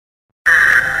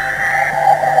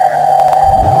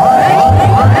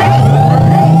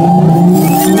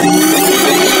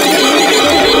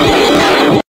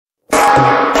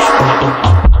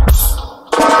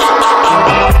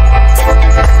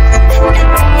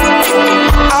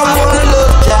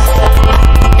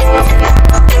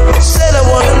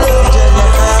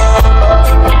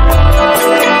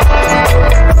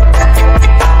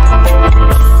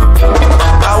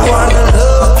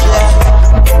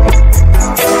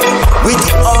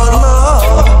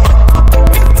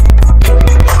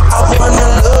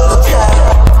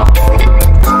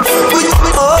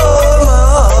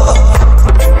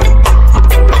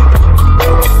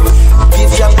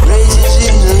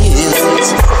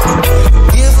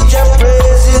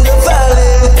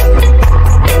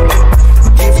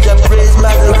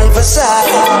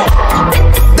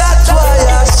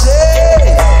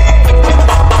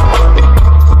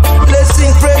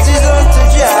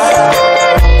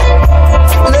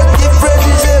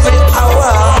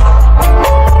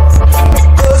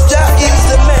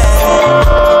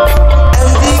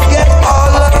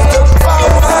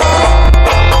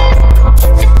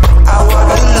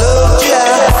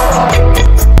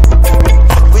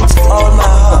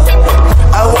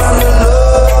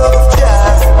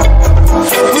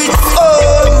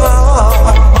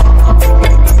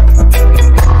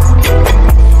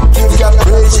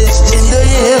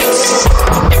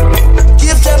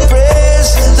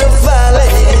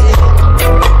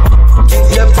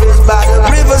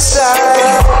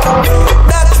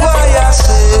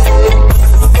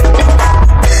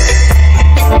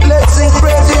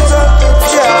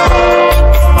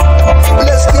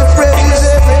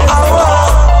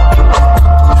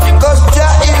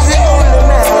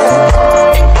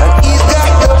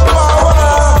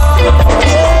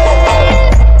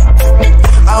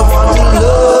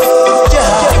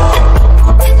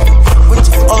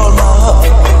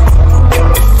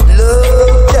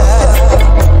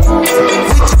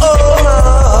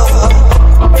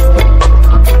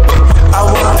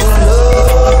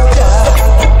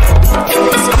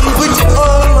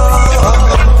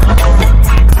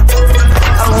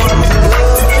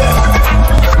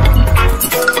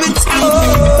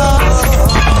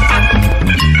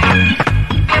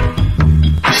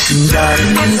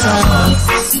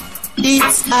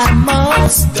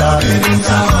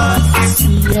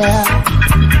yeah.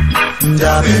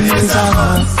 Dubbing is a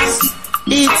must.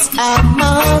 It's a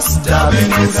must.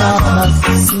 Dubbing is a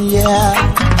must, yeah.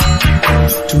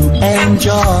 To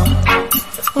enjoy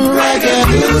reggae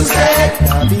music.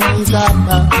 Dubbing is a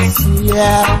must,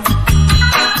 yeah.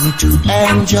 To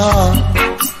enjoy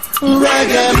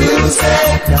reggae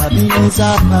music. Dubbing is a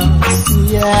must,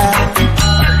 yeah.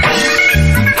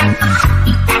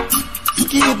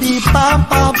 Skibby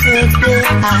papa baby,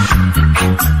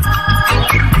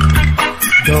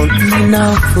 don't be no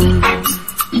fool.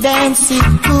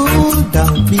 Dancing fool,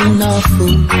 don't be no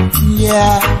fool,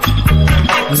 yeah.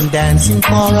 Dancing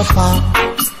for a part,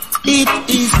 it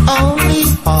is only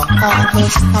for the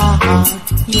start,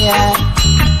 yeah.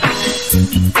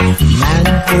 Man,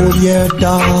 hold your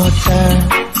daughter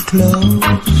close,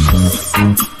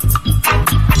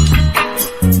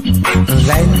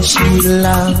 then she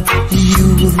love you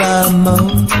the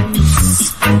most,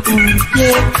 ooh,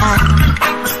 yeah.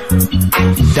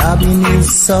 Dubbing is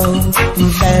so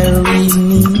very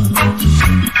neat.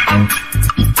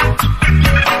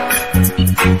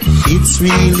 It's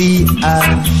really a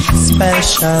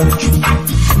special treat.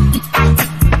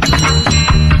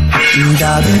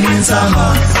 Dubbing is a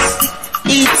must.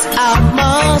 It's a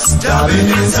must.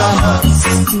 Dubbing is a must.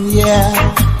 Yeah.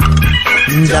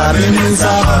 Dubbing is a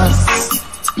must.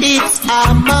 It's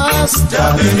a must.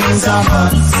 Dubbing is a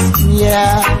must.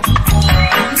 Yeah.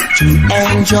 To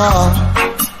enjoy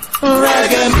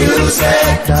reggae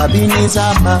music. Dubbing is a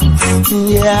must.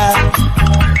 Yeah.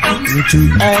 To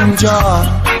enjoy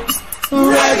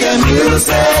reggae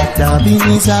music. Dubbing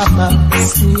is a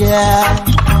must. Yeah.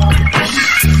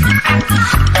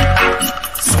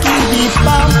 Skibby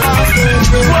bamba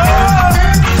baby. Whoa,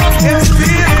 it's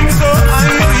feeling so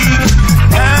icy.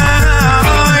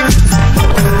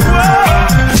 Whoa,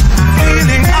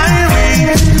 feeling icy.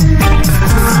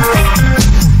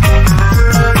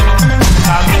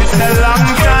 I miss a long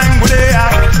time with it,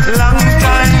 long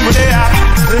time with it,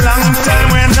 long time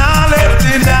when I left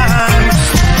the dance.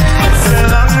 It's a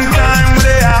long time with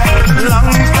it,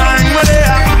 long time with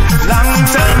it, long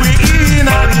time we in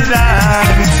the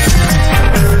dance.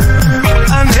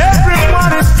 And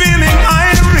everyone is feeling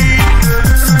irie.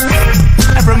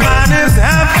 Every man is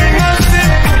having a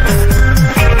sip.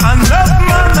 And that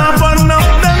man up on up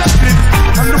them slip.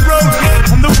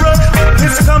 And the road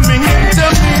is coming into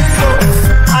me. So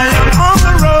I am on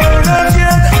the road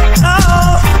again.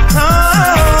 Oh, yeah.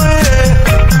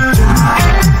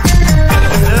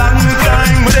 Long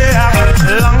time we there,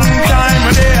 long time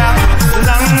we there,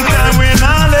 long time when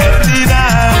I left the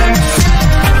dance.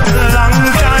 Long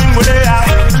time we there,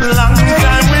 long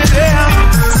time we there.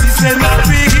 She said not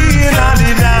begin at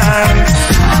the dance.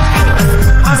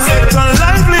 I said to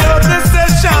lively up the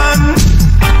session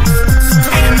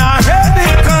in a heady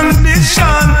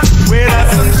condition. Where the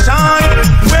sunshine,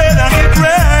 where the it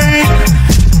rain.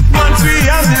 Once we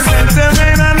have the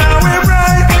sentiment and now we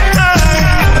bright.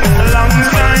 Long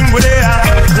time we there,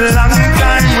 long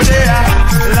time we there,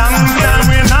 long time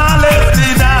we not left the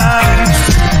dance.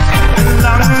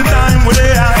 Long time we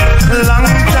there, long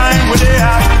time we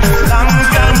there, long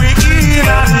time we in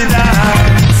at the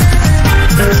dance.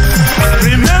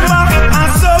 Remember,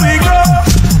 and so we go.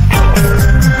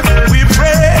 We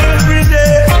pray every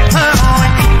day.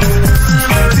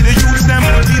 See the youth them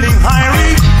feeling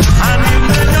hungry, and if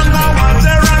the younger ones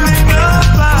are running up.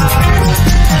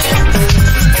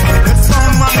 The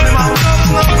someone them out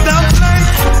of the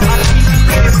place. I keep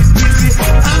the place busy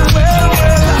and well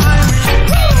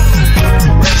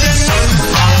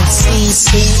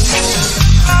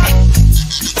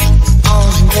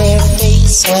on their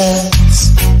faces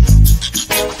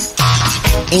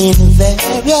in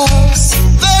various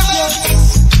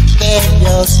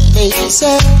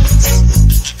places.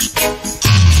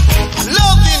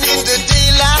 Loving in the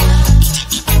daylight,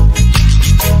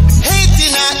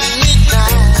 hating at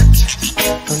midnight.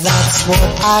 That's what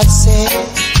I say.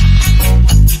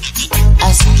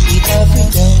 I see it every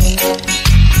day.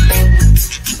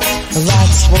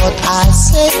 That's what I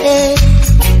say.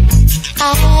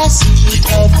 I see it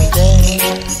every day.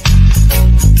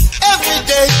 Every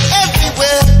day,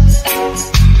 everywhere.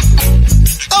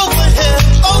 Over here,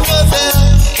 over there.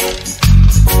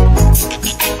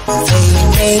 They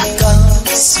make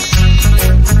guns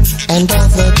and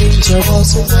other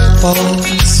dangerous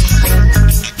weapons.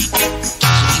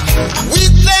 We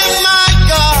thank my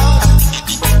God,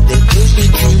 they give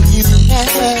it in your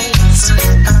hands.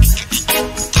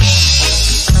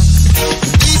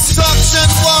 Destruction,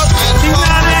 war, and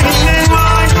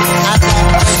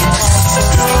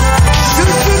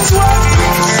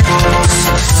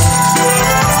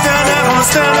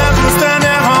stand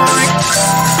up,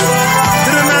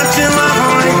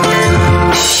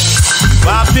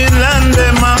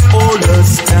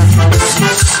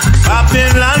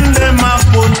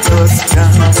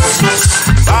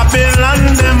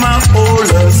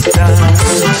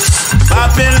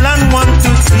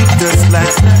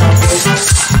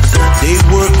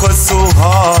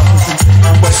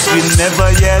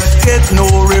 get no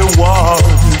reward.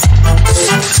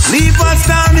 Leave us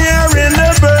down here in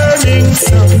the burning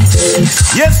sun.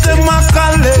 Yes, them a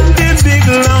collect the big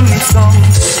lump sum.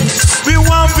 We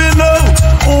want to know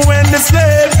when the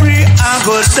slavery I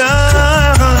go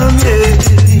down. Yeah.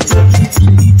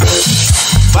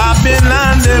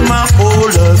 Babylon, them a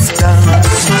hold us down.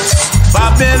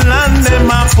 Babylon,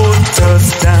 them a put us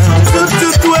down.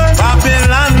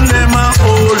 Babylon, them a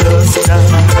hold us down.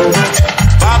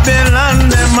 Babylon,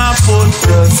 them a put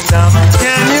us down.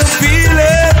 Can you feel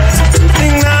it?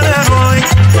 Sing on a boy.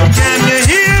 Can you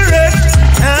hear it?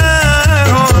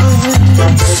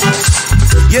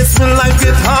 Yes, when life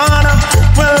gets harder,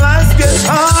 when life gets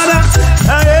harder,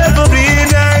 every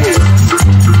day.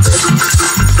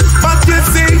 But you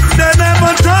see, they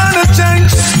never try to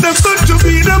change. The good to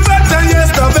be the better, yes,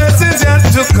 the best is yet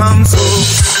to come. So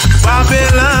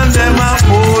Babylon, them a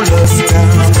hold us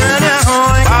down.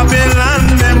 Babylon,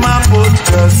 them a put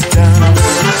us down.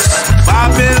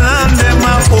 Babylon, them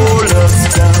a hold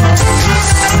us down.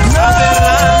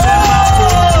 Babylon, them a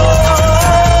hold us down.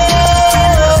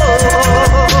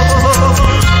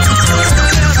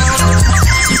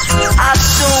 I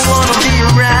don't wanna be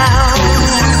around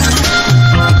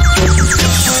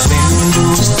when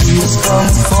those tears come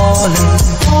falling.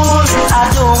 I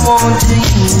don't want to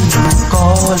hear you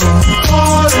calling.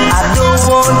 I don't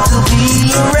want to be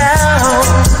around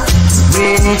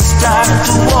when it starts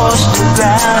to wash the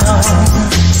ground.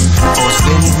 Cause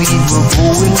when we were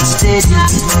going steady,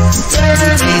 it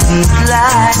didn't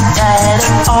like that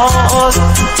at all.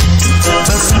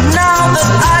 But now that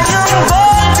I am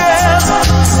gone, girl,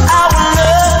 our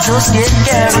love just get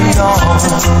carried on.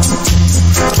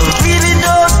 I really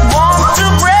don't want to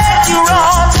break you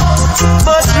off,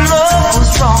 but love was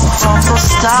wrong from the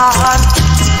start.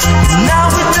 Now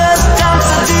we just come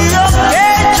to the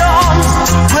occasion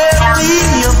where we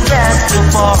have got to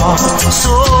fall.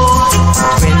 So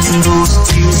when those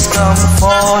tears come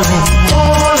falling,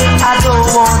 I don't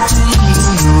want to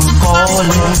hear you calling.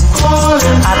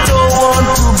 I don't want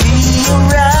to be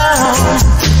around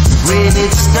when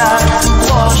it starts to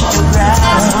wash the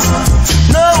ground.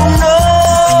 No, no,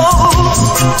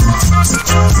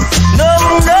 no,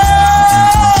 no.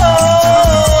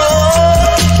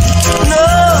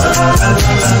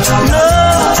 No.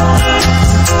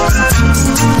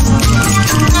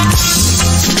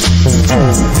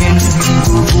 When we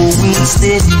were going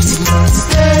steady, it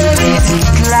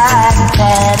didn't like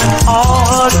that at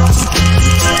all.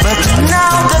 But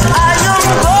now that I am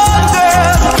gone,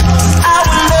 girl, our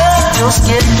love just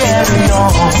get carried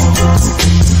on.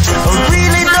 I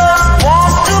really don't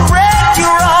want to break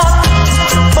you off,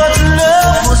 but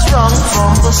love was wrong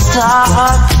from the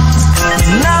start.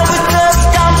 Now it just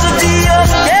comes to the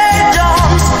occasion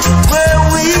where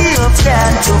we have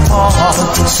got to fall.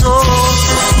 So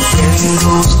when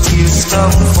those tears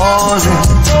come falling,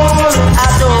 I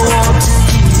don't want to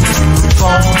hear you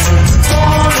calling.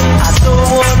 I don't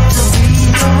want to be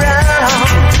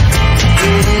around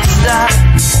when it's dark.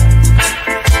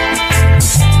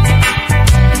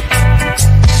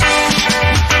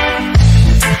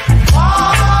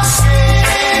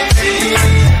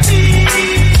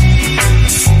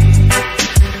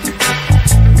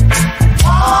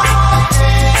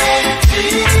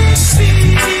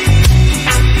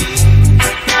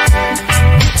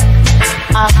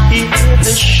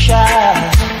 The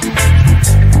shout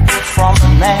from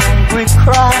an angry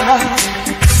crowd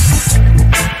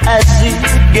as it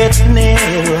gets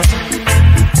nearer,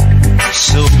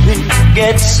 so it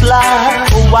gets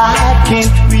louder. Why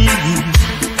can't we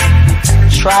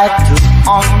try to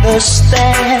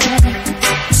understand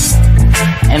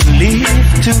and live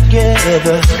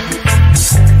together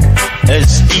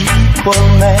as equal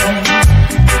men?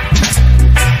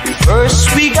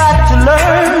 First we got to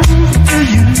learn to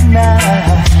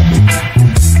unite,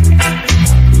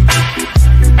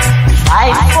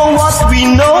 fight for what we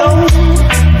know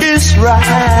is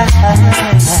right,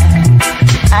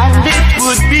 and it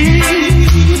would be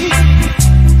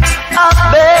a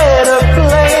better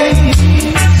place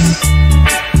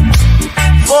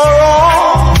for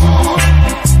all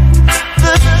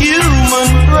the human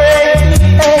race.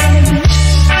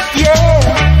 Yeah.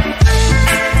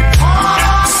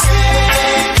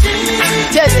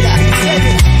 Tell you that.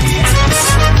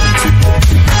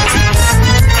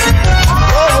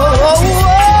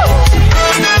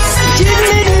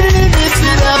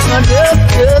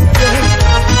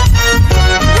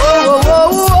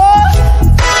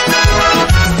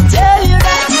 Tell you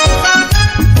that.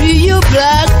 Be you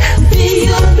black, be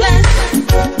you black,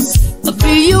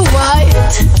 be you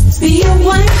white, be you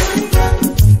white,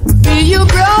 be you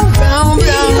brown, brown,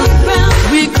 brown.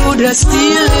 We could could still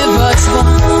live as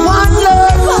one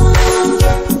love.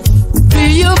 Be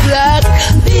you black,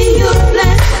 be you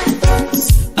black,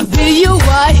 be you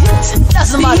white,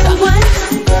 doesn't matter.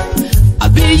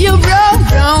 Be you brown,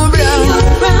 brown, brown.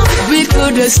 We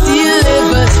could still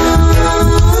live as one.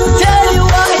 Tell you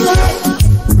why.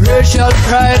 Racial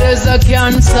pride is a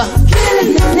cancer.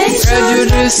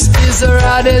 Prejudice is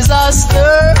a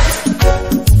disaster.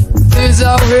 These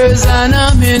are ways and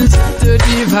a means to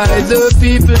divide the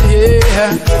people here.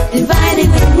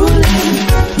 Dividing and ruling.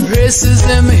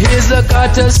 Racism is a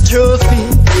catastrophe.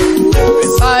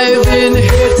 Reviving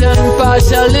hate and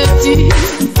partiality.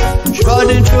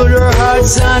 Running through their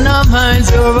hearts and our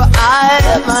minds over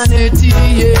humanity.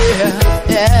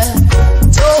 Yeah.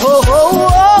 So,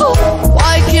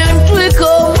 why can't we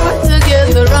come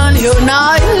together and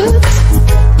unite?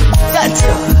 That's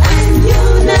right.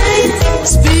 Unite.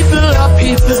 People are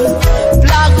people.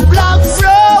 Black, brown,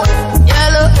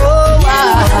 yellow,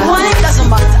 white. Doesn't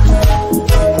matter.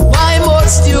 Why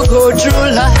must you go through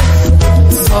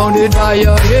life surrounded by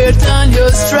your hate and your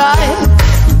strife?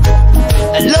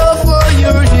 Love for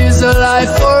you is a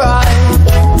life for I.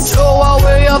 Throw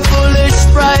away your foolish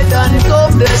pride and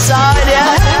come decide,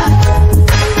 yeah.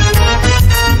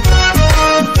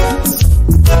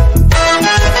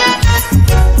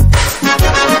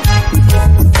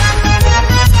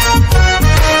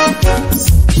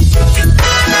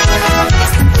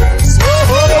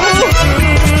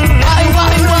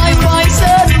 Why,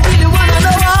 sir? You really wanna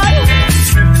know why?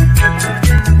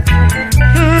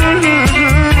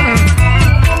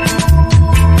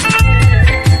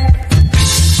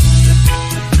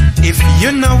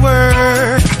 You know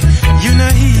work, you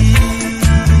know heat.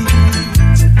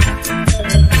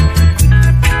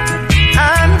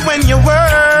 And when you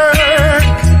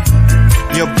work,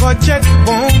 your budget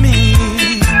won't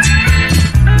meet.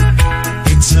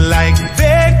 It's like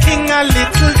baking a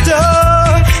little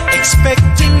dough,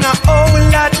 expecting a whole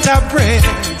lot of bread.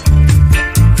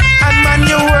 And when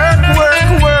you work,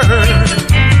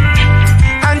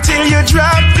 until you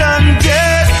drop down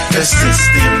dead. The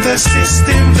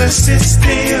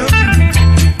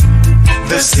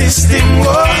system,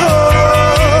 whoa.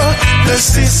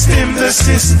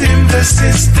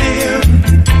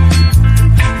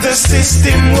 The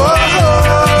system,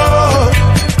 whoa.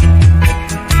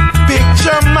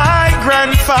 Picture my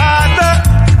grandfather,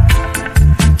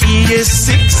 he is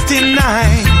 69,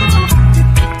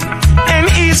 and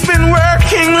he's been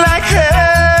working like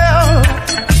hell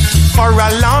for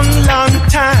a long, long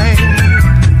time.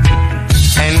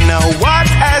 And now what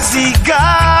has he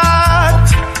got?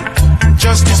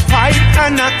 Just his pipe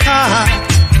and a car.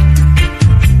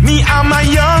 Me, I'm a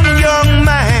young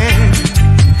man.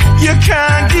 You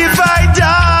can't divide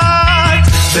that.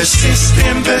 The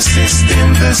system, whoa.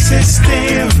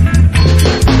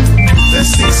 The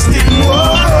system,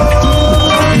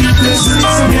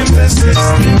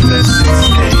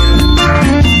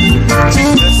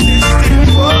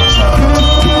 whoa.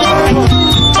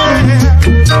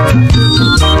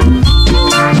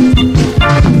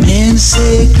 Men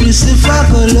say Christopher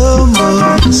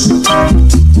Columbus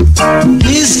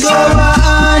discover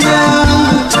Anna,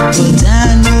 but I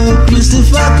know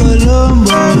Christopher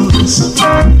Columbus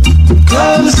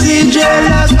come see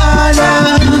dreadlock Anna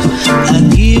and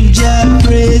give Jah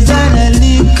praise and a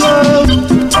lick up.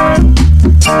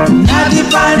 Not the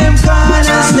pan him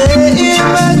corner stay him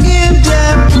and give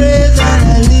Jah praise and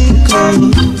a lick up.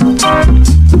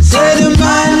 Say the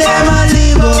man them a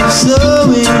live up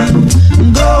slowing.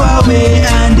 Go away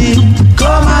and it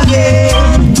come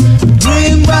again.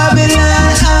 Bring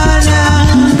Babylon Anna.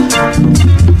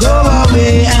 Go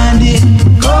away and it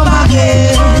come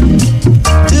again.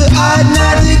 To add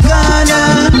not the corner.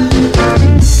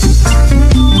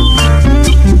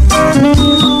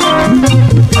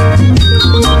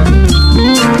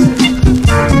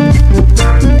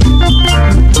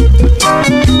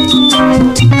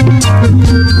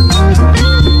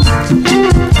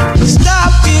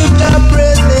 Stop if the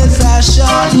presence I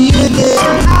shot you there.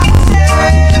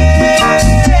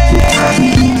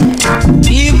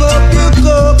 Give up your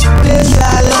cup, this I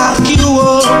lock you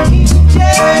up.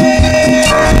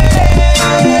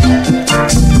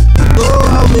 Go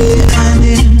away and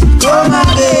then come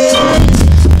again.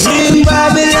 Bring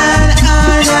Babylon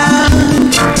Anna.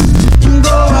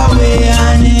 Go away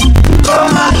and then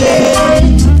come again.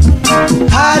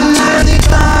 Had not the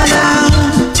corner.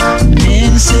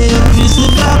 Men say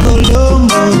Christopher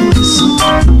Columbus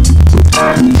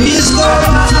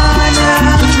discover Anna.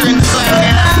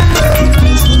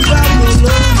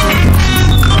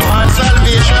 On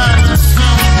salvation,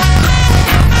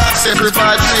 accept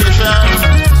repatriation.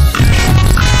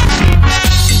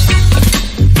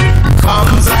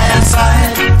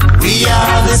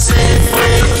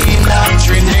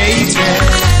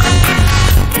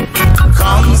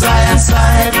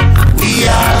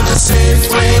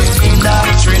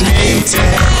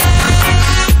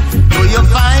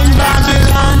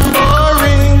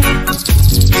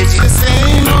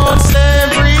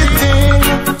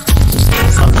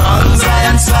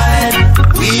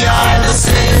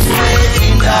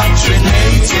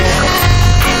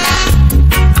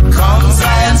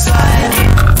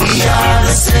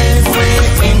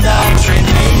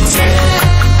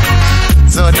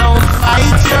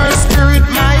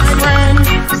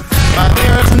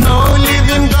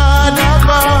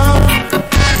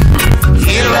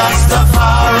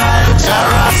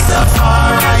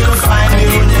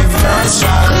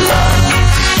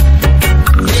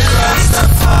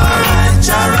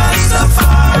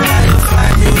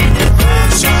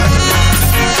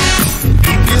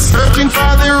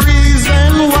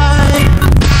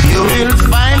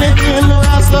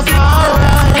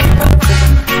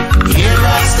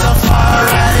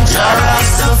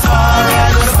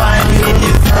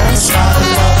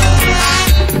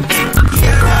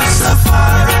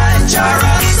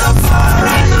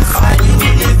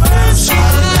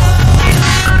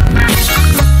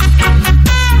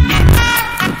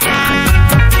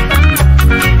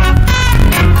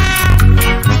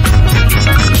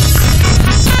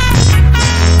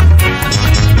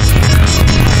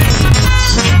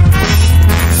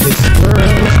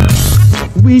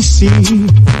 see,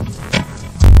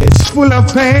 it's full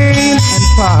of pain and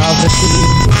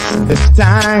poverty. This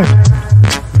time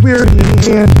we're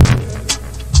in,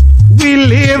 we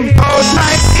live our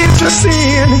life into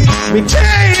sin. We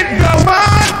can't go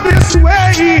on this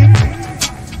way,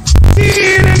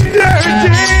 eating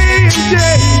dirty.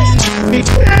 We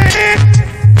can't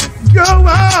go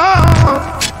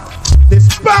on. This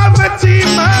poverty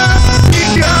must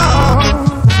be gone.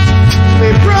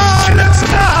 They brought us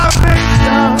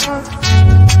starvation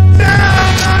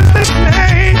down on this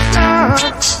nation.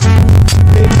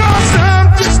 They got some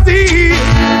to steal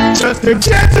just to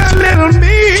get a little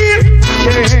meal.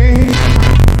 Yeah.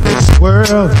 This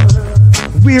world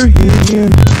we're in,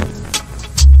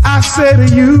 I say to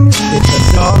you, it's a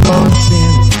doggone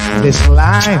sin. This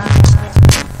life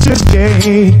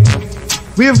today,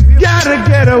 we've got to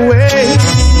get away.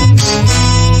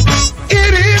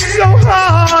 It is so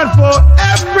hard for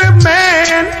every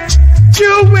man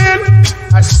doing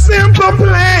a simple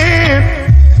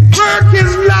plan. Work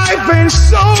his life and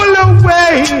soul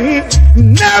away,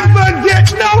 never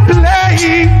get no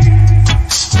play.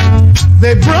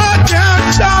 They brought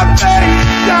down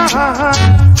starvation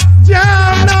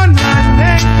down on my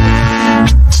neck.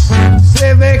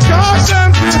 Say they cause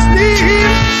them to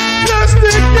steal just to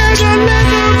get a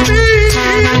little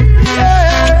meal.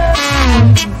 Yeah.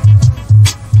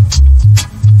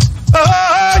 Oh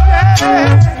yeah.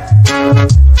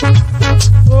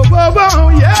 Oh, oh, oh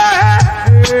yeah.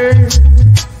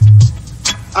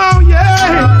 Oh yeah.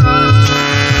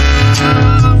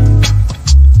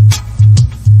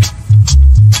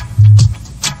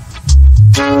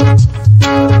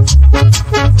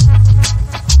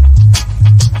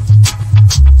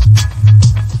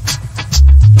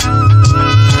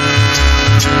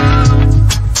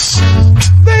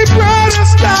 They brought us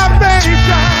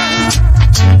starvation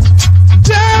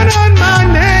down on my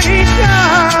nation.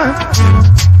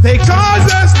 They caused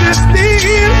us to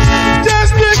steal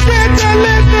just to get a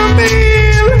little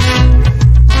meal.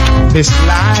 This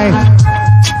life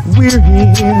we're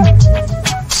in,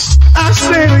 I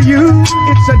say to you,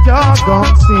 it's a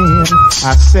doggone sin. I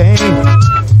say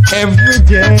every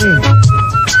day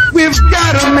we've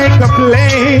got to make a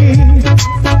play.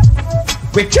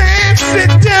 We can't sit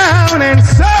down and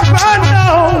suffer,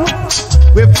 no.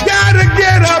 We've got to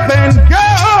get up and go.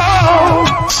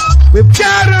 We've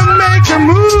got to make a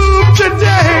move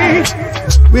today.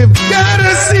 We've got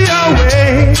to see our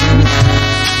way.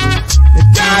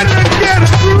 We've got to get a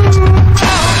groove.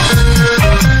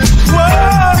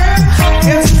 Whoa,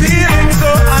 it's feeling so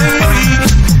irie.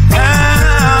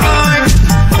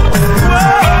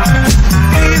 Whoa,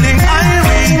 feeling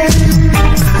irie.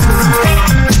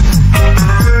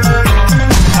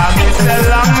 It's a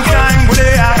long time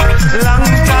there, long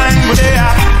time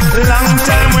there, long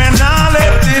time when I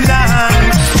left the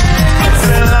dance. It's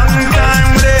a long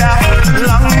time there,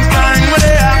 long time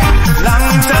there.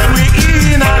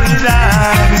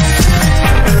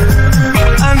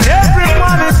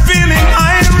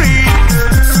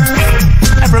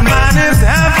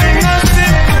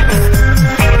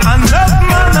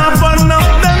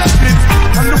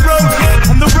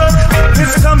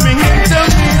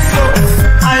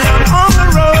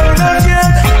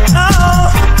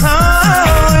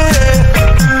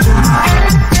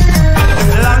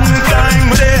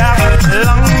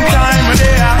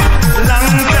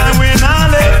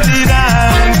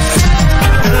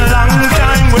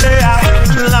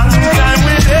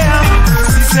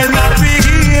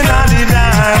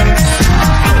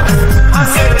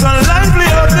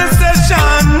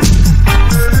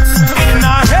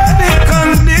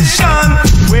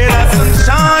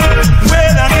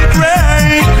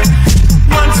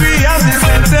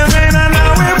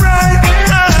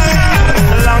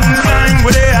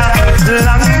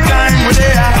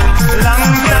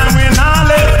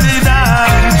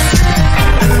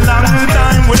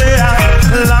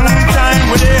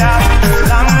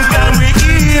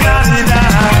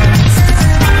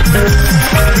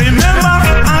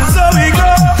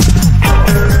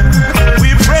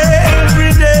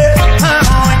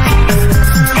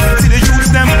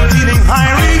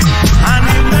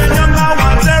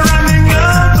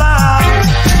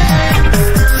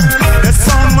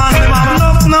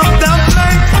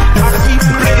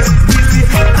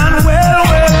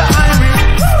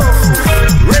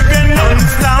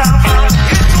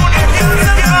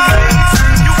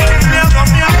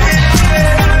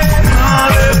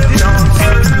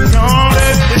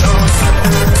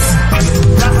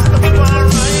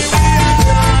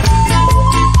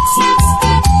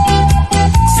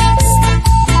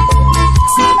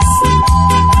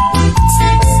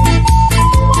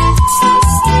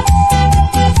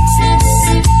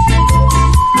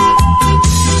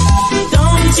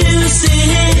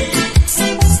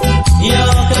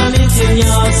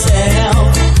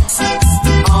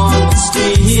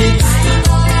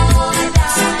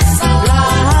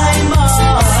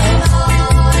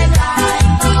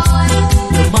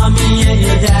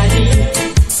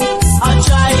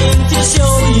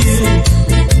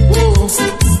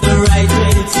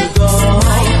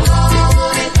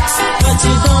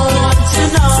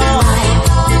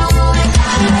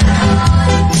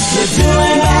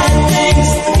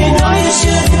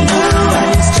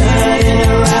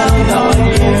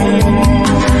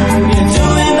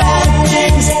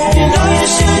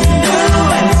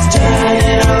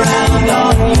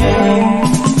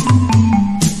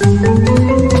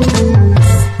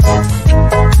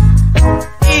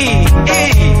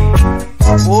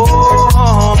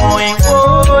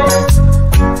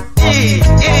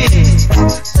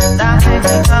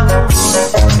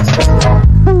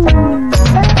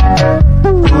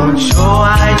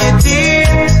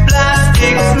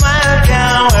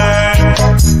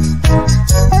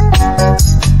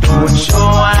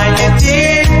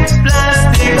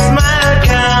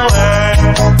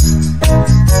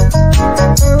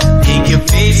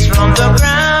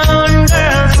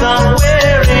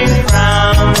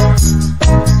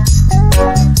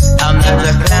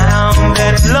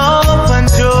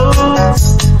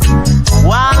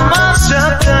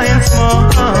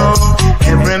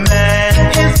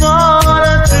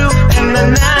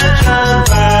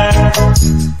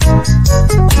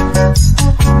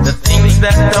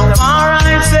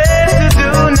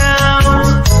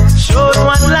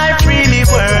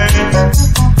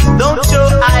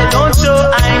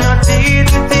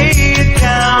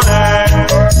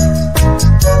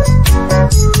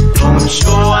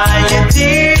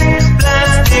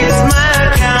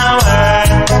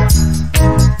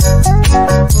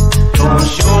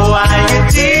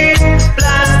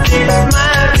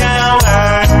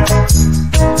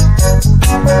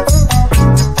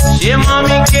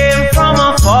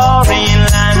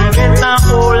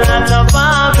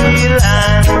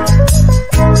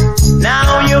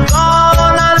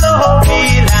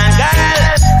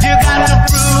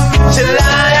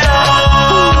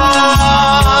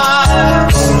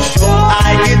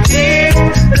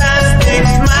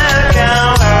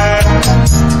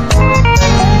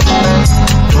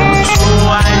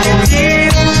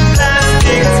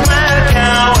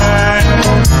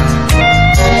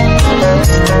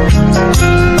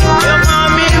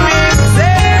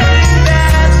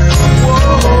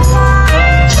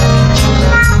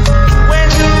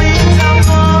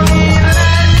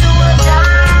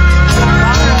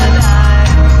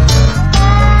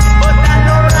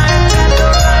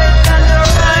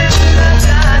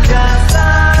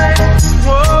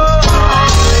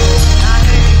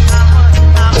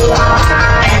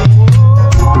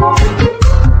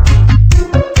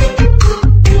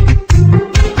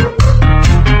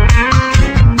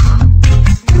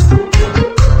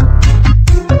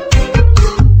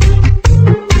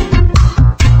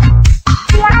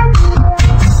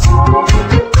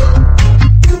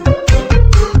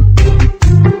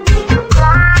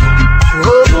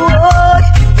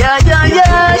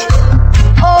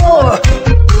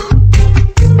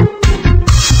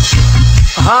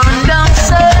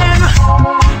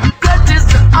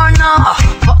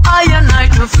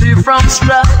 from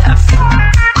strife.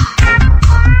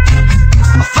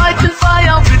 Fighting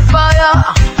fire with fire,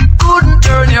 couldn't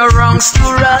turn your wrongs to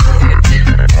right.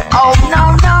 Oh no,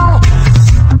 no.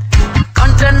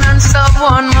 Countenance of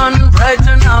one man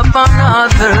brighten up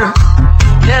another.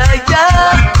 Yeah,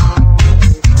 yeah.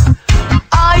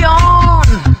 Iron,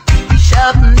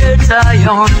 sharpen it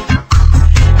iron.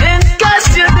 In case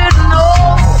you didn't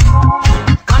know,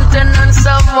 countenance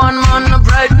of one man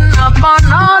brighten up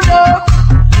another.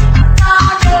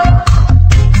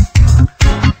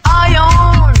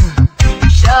 Iron,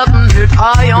 sharpen it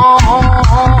iron.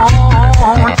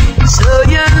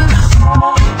 Saying,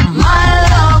 my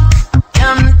love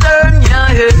can turn your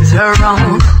head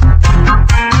around.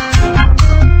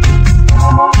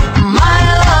 My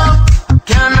love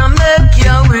can make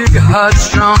your weak heart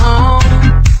strong.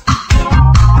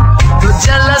 The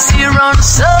jealousy runs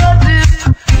so deep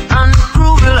and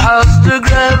cruel as the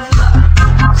grave.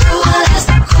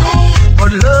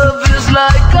 But love is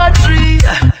like a tree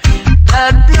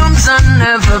that blooms and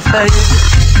never fades.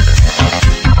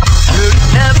 It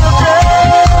never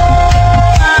fades.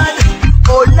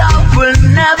 Oh, love will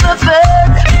never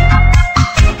fade.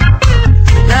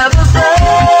 Never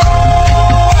fade.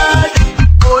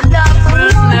 Oh, love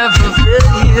will never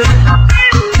fade.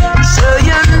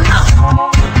 Saying,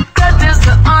 that is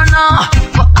the honor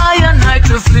for I and I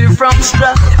to flee from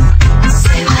strife.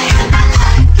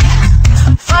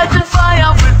 Fighting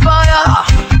fire with fire,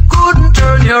 couldn't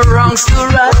turn your wrongs to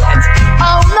right.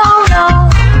 Oh no, no.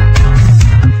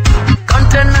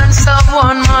 Countenance of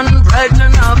one man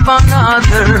brighten up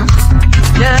another.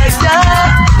 Yeah,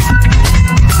 yeah.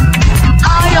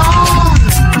 Iron,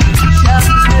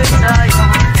 sharpen iron.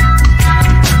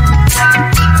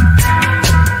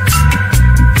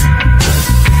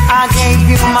 I gave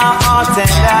you my heart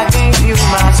and I gave you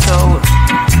my soul.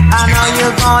 I know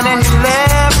you're gone and you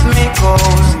left me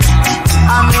cold.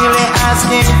 I'm really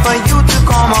asking for you to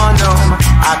come on home.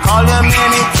 I call you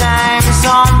many times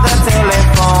on the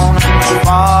telephone.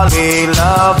 Folly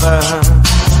lover,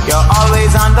 you're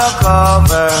always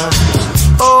undercover.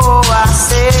 Oh, I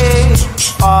say,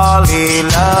 folly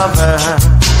lover,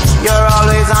 you're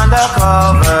always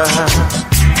undercover.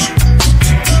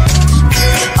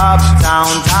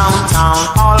 Uptown, downtown,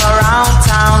 all around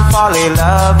town, folly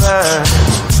lover.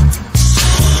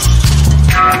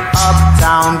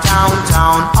 Uptown,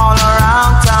 downtown, all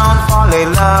around town, folly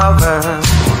lover.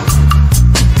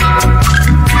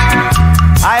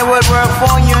 I would work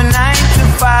for you 9 to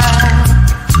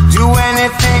 5, do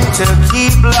anything to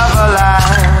keep love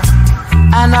alive.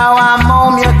 And now I'm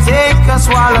home, you take a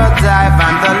swallow dive,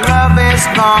 and the love is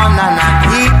gone, and I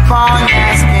keep on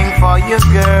asking for you,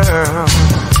 girl.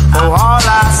 Oh, all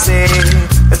I say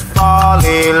is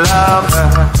folly lover,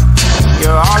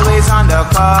 you're always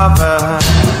undercover.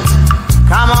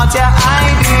 Come out, you're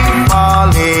hiding,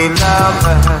 folly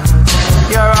lover,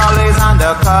 you're always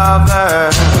undercover.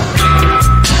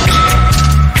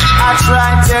 I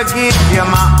try to give you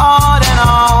my all and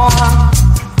all,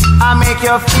 I make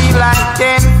you feel like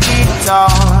 10 feet tall.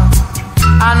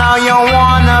 I know you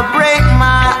wanna break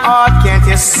my heart, can't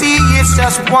you see it's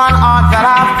just one heart that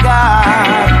I've got?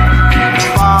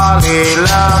 Folly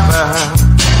lover,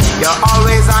 you're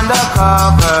always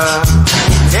undercover.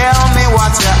 Tell me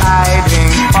what you're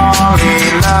hiding, folly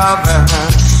lover,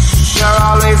 you're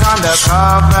always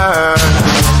undercover.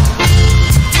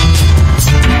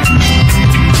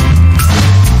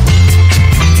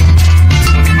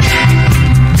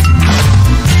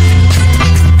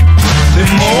 The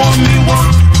more me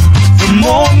work, the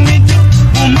more me do,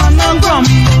 woman a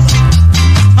grumble.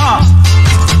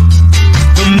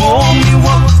 The more me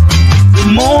work, the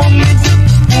more me do,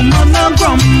 woman a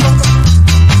grumble.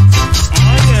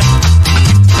 Oh yeah.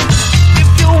 If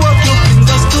you work your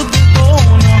fingers to the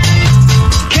bone,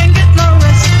 can't get no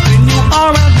rest when you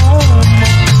are at home.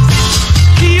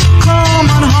 Keep calm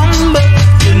and humble,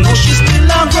 you know she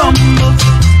still a grumble.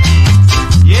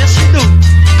 Yes you do.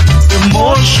 The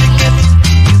more she gets,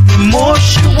 the more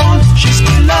she wants, she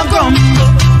still a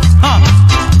grumble.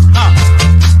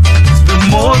 The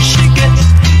more she gets,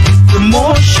 the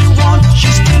more she wants, she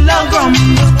still a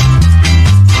grumble.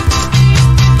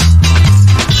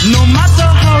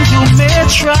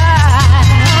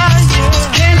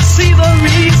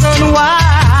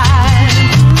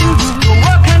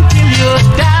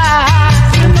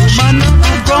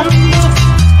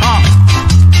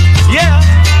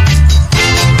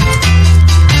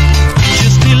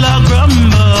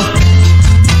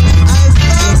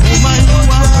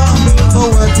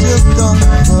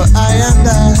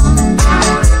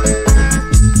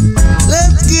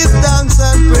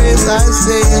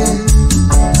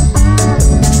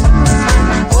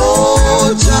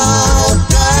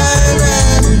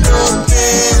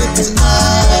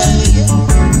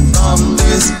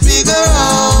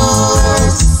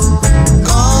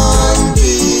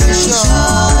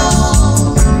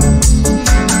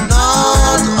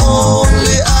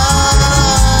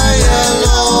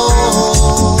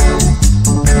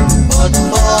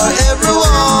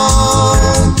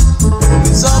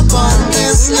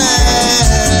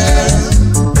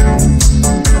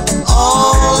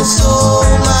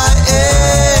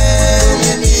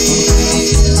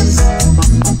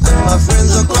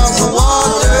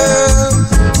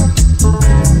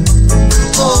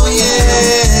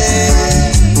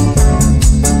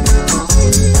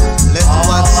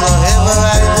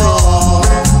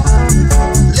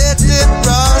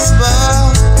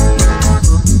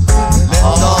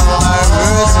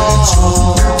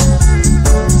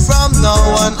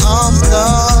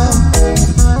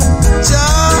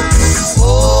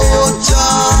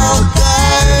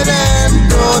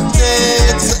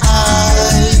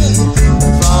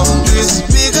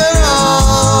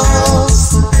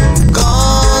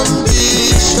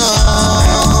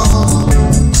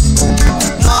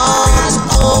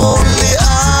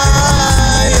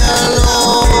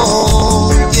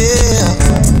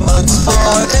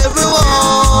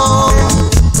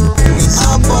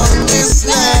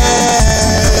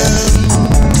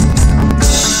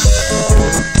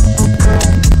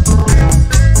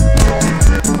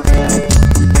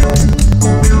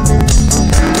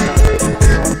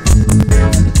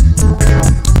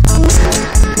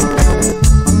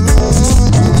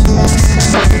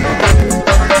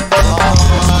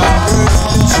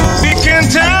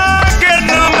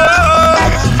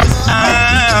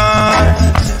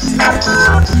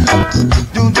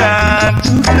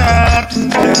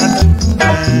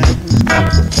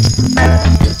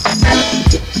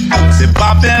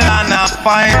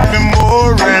 fight for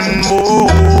more and more.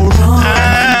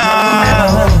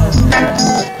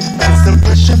 It's the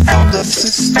pressure from the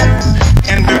system,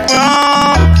 and we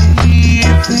won't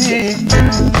give in.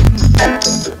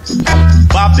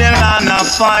 Babylon a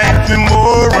fight for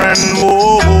more and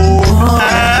more.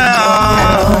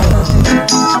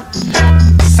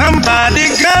 Somebody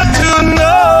got to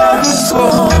know the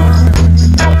song.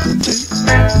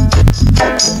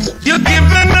 You're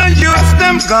giving the youth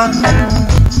them gun.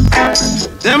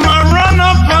 Them a run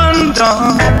up and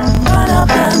down.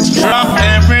 Drop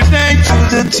every day to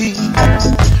the T.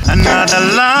 Another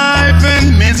life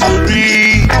in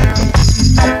misery.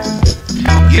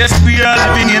 Yes, we are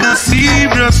living in a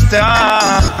serious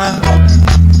time.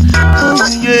 Oh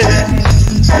yeah.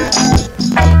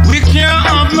 We can't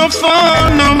have no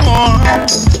fun no more.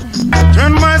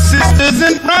 Turn my sisters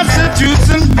and prostitutes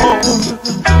and more.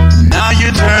 Now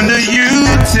you turn the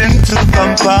youth into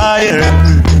vampires.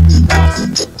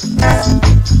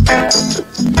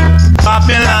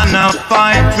 Babylon now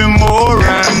fight for more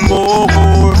and more.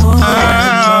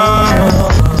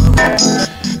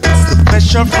 It's the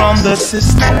pressure from the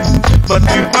system, but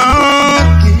we won't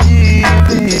give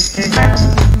in.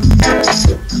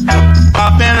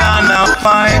 Babylon now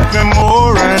fight for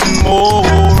more and more.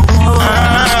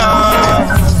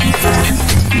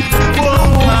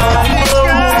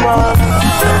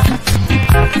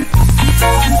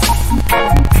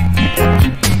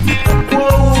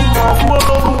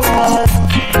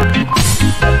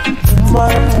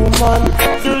 Woman,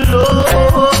 you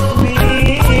love me.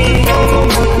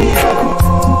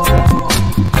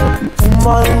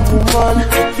 Woman,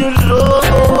 you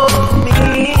love me.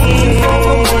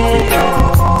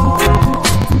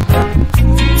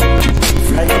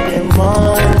 Friday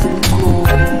morning cool,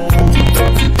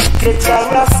 get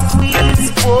your squeeze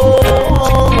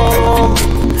warm.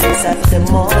 Saturday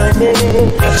morning,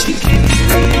 she gives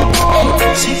me a warm.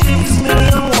 She gives me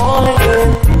a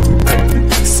warning.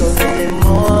 Sunday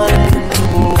morning,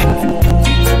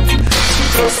 she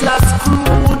just like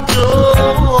screwed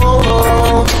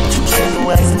up. She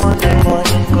knows Monday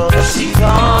morning, cause she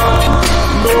gone.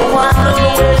 No one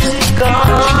knows where she gone.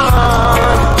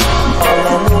 All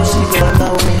I know she gone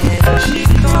away, she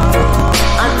gone.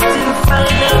 Until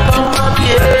Friday come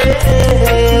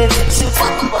again, she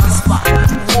was back.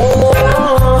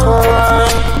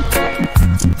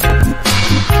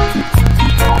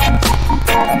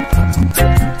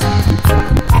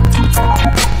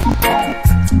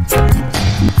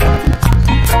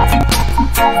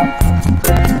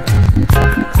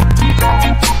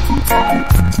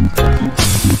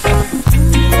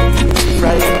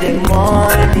 Friday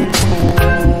morning,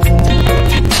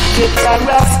 get a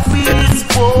rough squeeze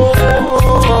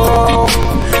warm.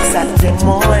 Saturday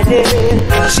morning,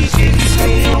 she gives me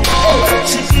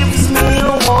a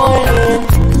warning.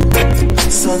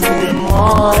 Sunday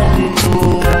morning,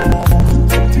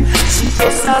 she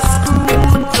just a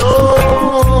screwed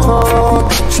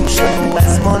up. She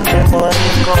knows Monday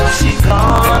morning, cause she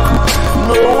gone.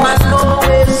 No one knows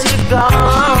where she gone.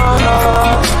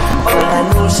 All I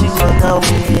know she gone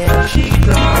away, she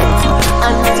gone.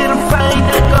 Until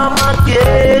Friday come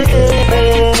again.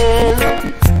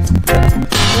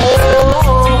 Oh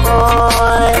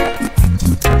boy,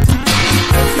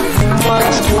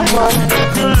 woman,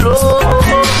 you love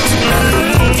me.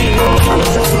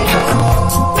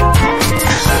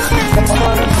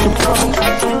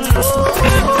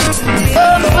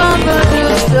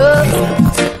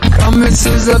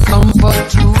 Promises a comfort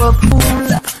to a fool,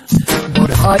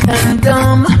 but I am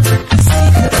dumb.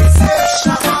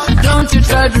 Don't you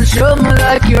try to show me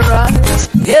like you're right.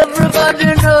 Everybody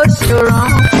knows you're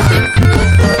wrong.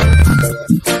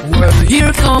 Well,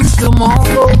 here comes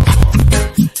tomorrow,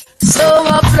 so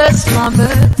I press my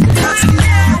bed.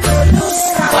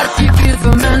 What you give a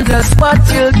man, that's what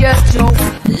you'll get, yo.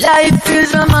 Life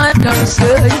is a matter,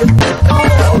 say.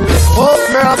 Oh,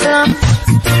 problems,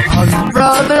 all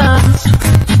problems.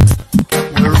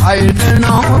 We're riding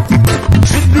on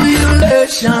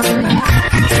tribulation,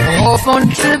 hope on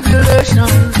tribulation.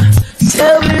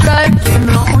 Say we riding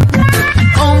on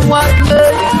what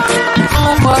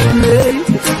may,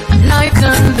 night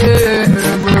and day.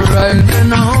 We're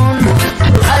riding on,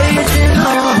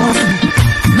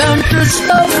 meant to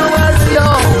slow us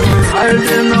down.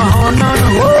 Riding on and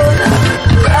hold,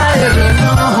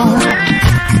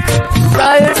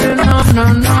 riding on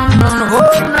and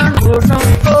hold on.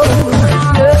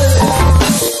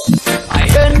 I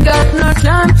ain't got no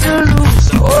time to lose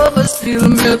over steel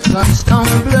milk and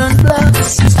stumbling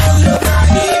blocks.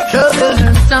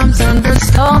 Turbulent times and the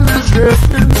storm is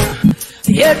raging,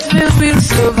 yet we will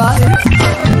survive.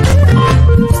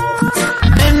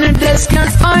 Many days can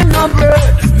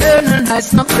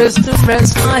nice, no place to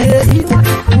rest my head. You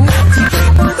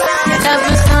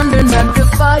never standing at the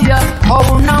fire.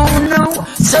 Oh no, no.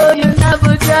 So you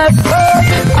never get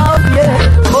hurt. Oh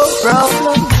yeah. Oh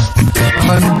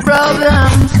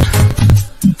problems.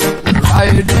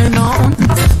 Hiding on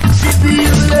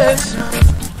tribulation.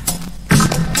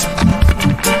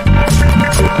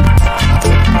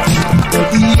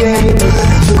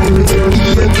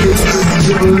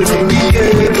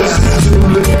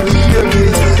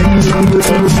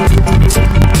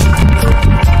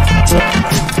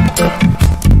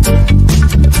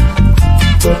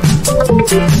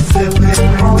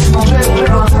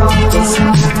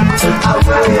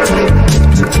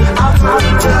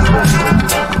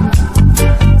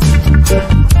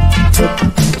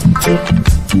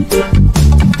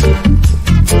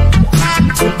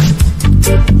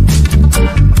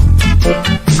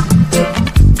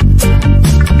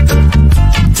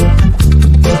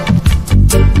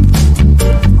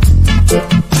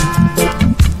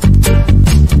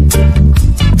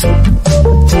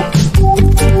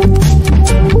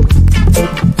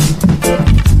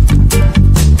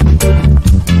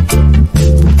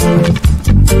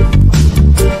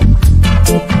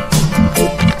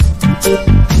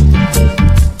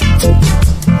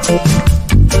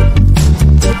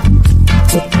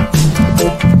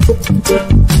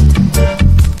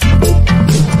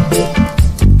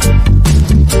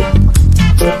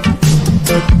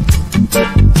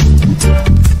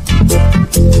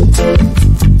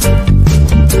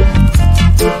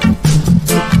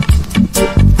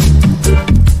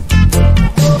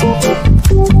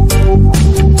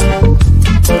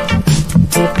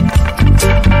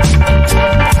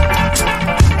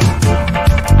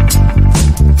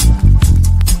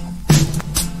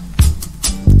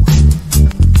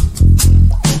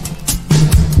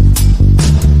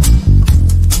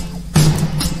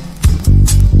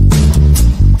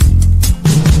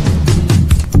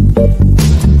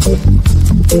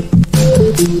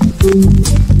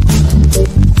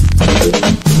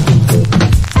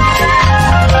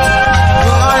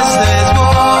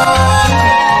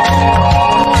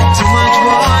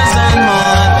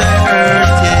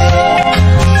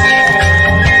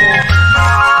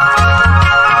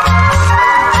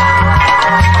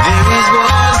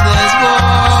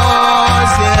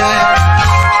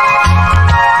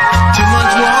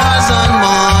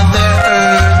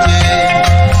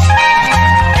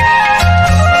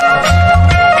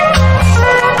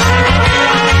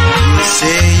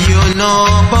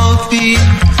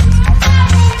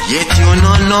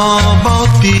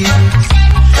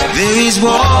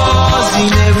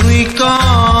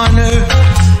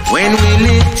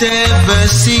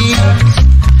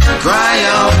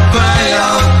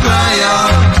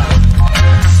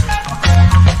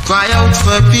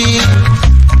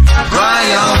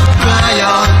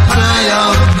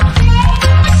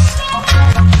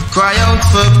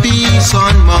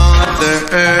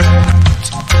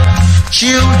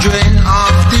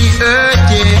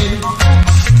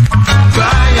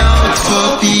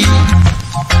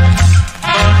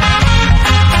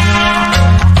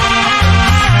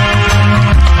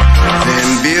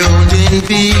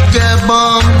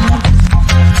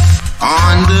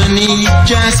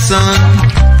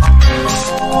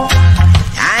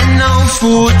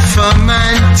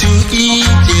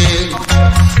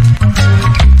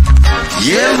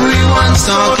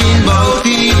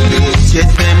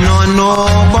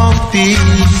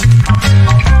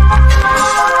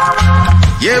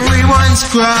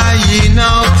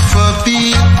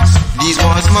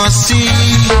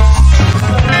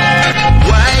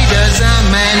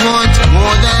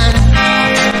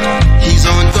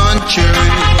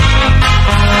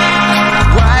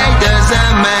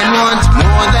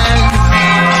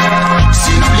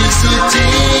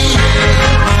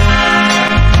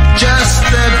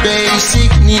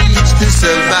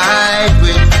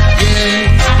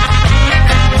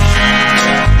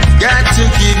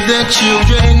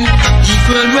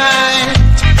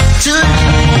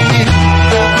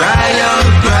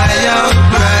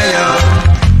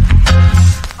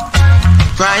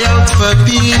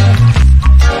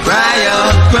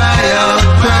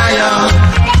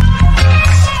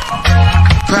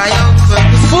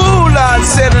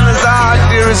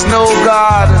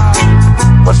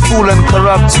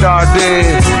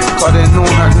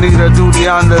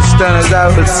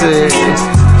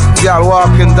 Y'all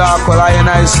walking dark while I and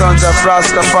I sons of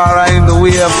Rastafari in the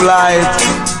way of light.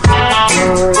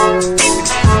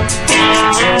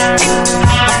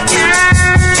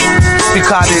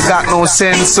 Because they got no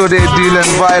sense, so they deal in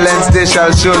violence, they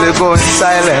shall surely go in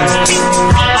silence.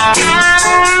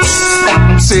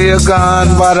 See you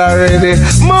gone, but already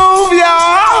move ya.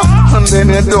 then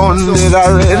you done it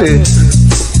already.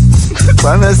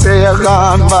 When I say you're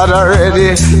gone bad already,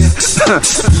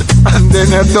 and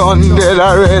then you done it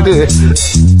already.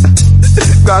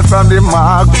 Gone from the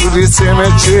mark to the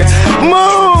cemetery.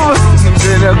 Move,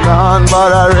 then you're gone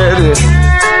bad already.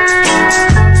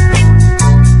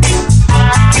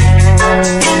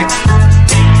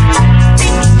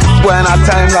 When a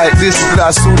time like this,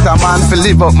 that suit a man to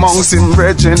live up amongst him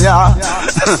brethren, yeah.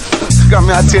 Come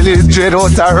here, tell you, dread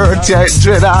out a hurt, yeah,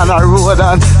 dread on a road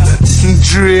and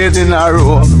dread in a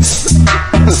road.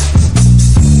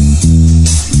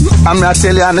 I'm gonna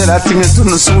tell you another thing, it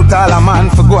wouldn't suit all a man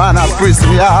for go on a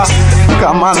prison, yeah.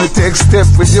 Come on, we take step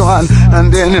with you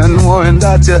and then you knowing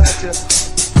that you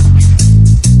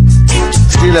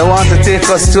still they want to take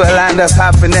us to a land of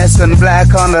happiness and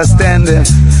black understanding.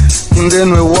 And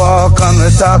then we walk and we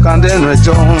talk and then we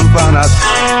jump and us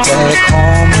back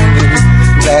harmony,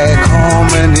 back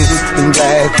harmony,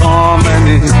 back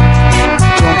harmony.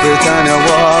 Jump it and you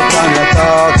walk and you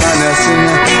talk and you sing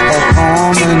back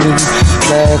harmony,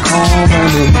 back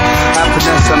harmony.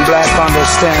 Happiness and black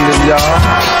understanding, y'all.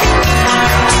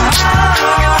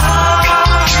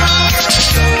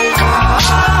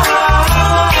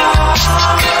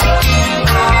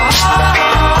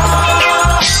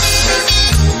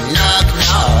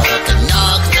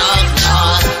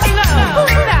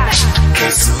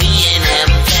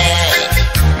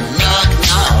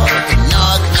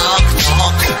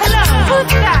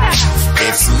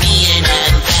 It's me and I'm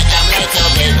back, I'm like a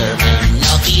beggar man,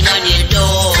 knocking on your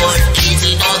door,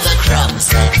 eating all the crumbs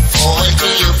that fall to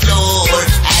your floor,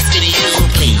 asking you,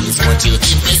 please, won't you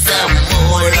give me some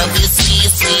more of your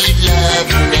sweet, sweet love,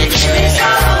 of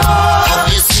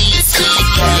your sweet, sweet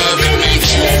love,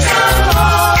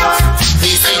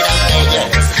 These ain't the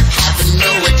beggars, having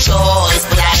no choice,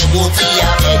 but I won't be a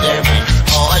beggar man,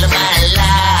 all of my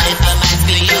life, I'm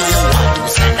asking you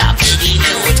once, and I'm begging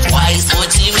you twice,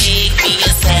 won't you make me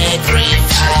a sacrifice?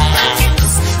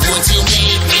 Won't you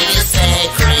make me a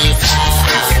sacrifice?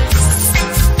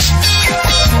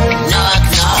 Knock,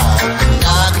 knock,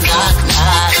 knock, knock,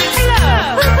 knock.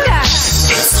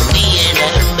 It's me and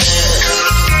Amber.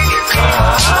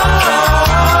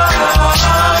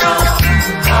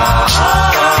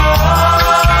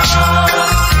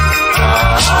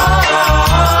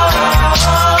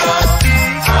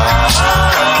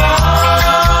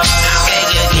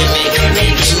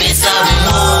 Give me some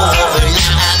more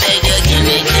now. I beg you, give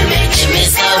me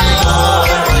some more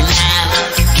now.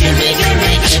 Give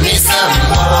me some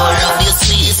more of your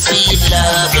sweet, sweet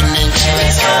love and the girl.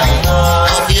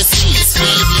 Of your sweet,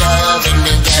 sweet love and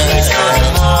the girl.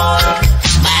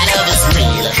 My love is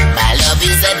real, my love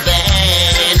is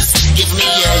advanced. Give me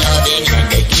your loving and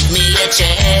give me a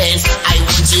chance. I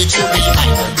want you to be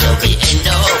mine until the end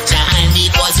of time,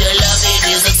 because your loving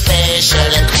is a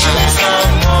special kind.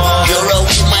 You're a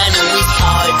woman who is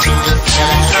hard to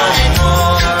define.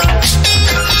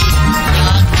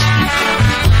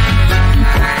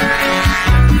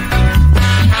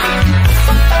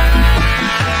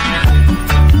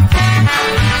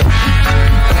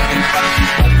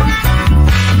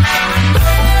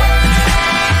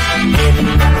 In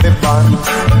the bonds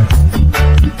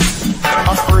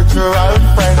of spiritual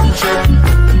friendship,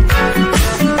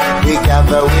 we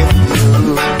gather with you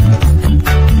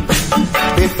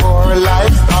before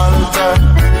life's altar.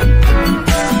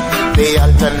 The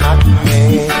altar not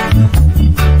made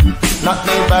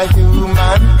by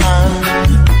human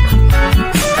hands.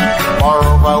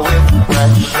 Moreover, with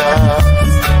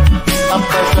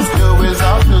precious jewels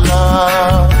of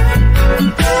love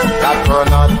that were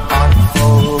not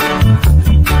unfold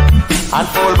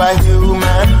by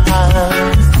human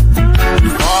hands.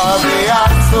 For they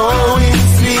are sowing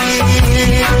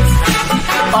seeds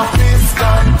of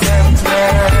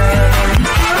discontentment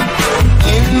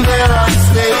in their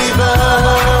unstable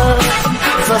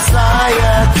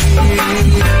society.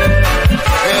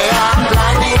 They are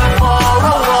planning for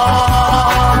a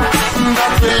war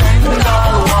that will end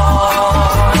all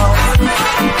wars.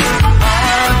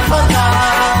 And for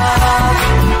that,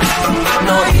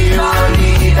 no hero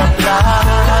need a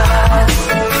plan.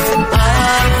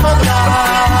 And for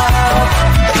that,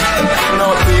 no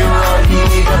hero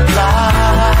need a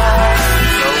plan.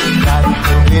 So we got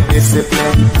to be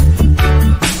disciplined,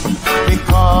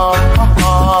 because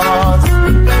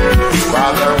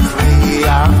brothers, we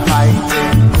are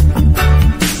fighting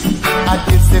a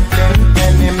disciplined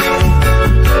enemy.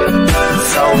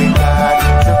 So we got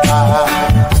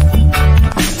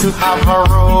to have a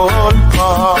roll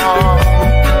call,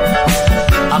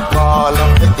 a call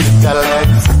of the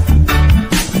intellect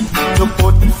to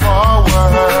put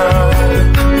forward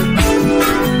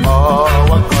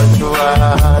our cultural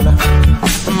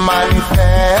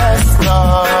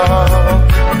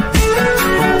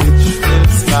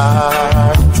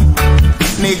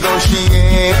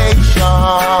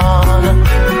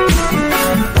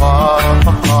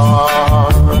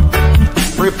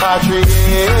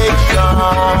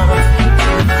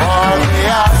for they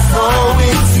are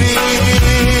sowing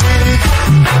seeds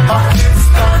of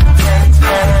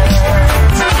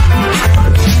discontentment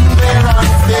in their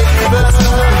unstable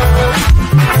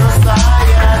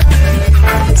society.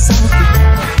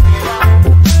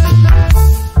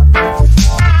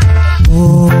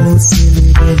 Oh,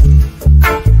 silly baby,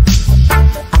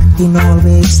 acting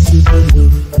always stupidly.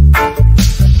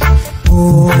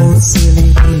 Oh,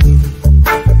 silly baby,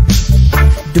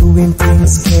 doing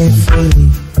things carefully.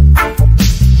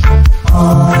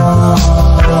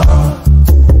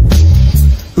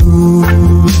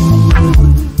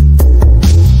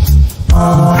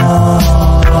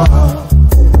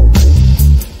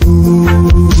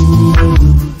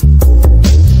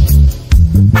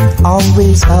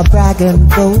 Always a brag and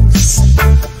boast,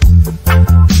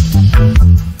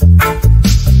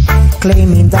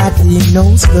 claiming that he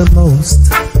knows the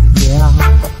most. Yeah.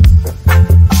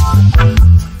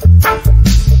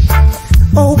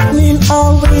 Opening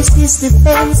always his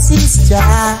defenses,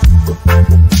 Jah,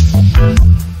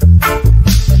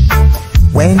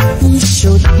 when he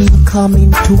should be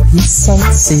coming to his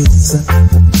senses.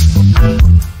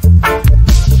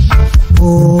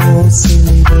 Oh,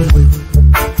 silly baby,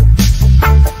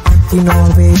 acting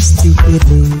always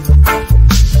stupidly.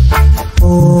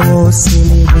 Oh,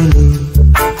 silly Billy,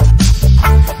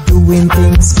 doing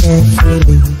things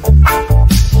carefully.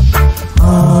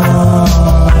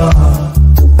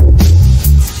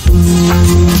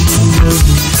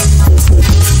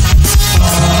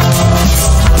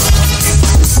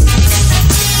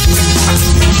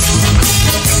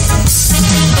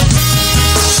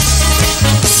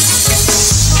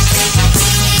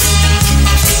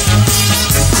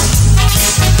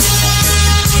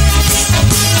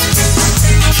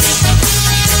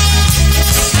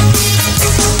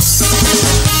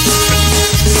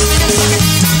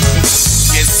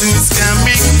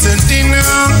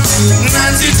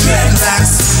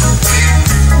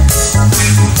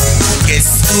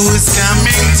 Who's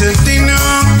coming to dinner?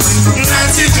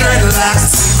 Natty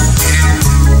dreadlocks.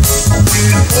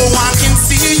 Oh, I can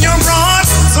see you brought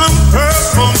some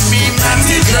purple me,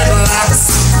 natty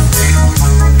dreadlocks.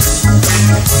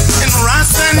 And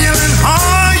Rasaniel and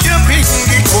all your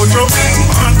pinky kojo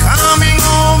are coming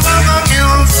over the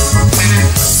hills.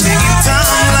 Singing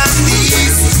time like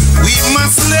these, we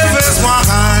must live as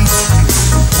one.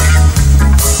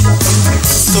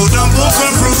 So the book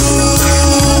of rule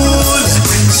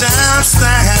shall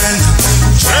stand.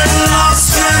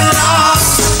 Dreadlocks,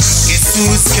 dreadlocks. Guess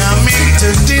who's coming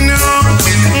to dinner?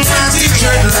 Natty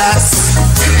dreadlocks.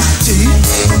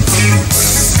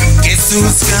 Guess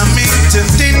who's coming to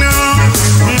dinner?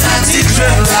 Natty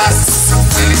dreadlocks.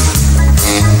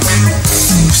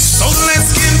 So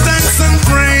let's give thanks and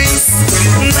praise.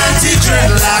 Natty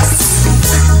dreadlocks.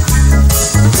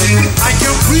 I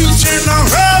can preach in the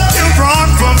road you brought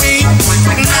for me.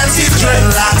 Natty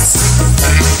dreadlocks.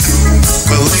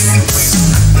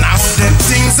 Now that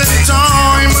things in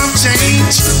time have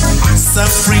changed,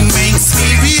 suffering makes me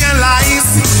realize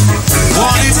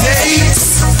what it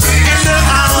takes and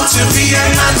how to be a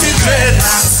natty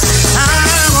dreadlocks.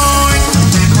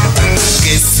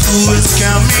 Guess who is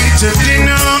coming to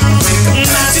dinner?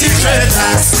 Natty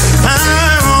dreadlocks.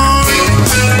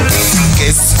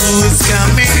 Guess who is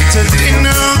coming to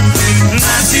dinner?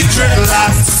 Natty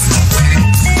dreadlocks.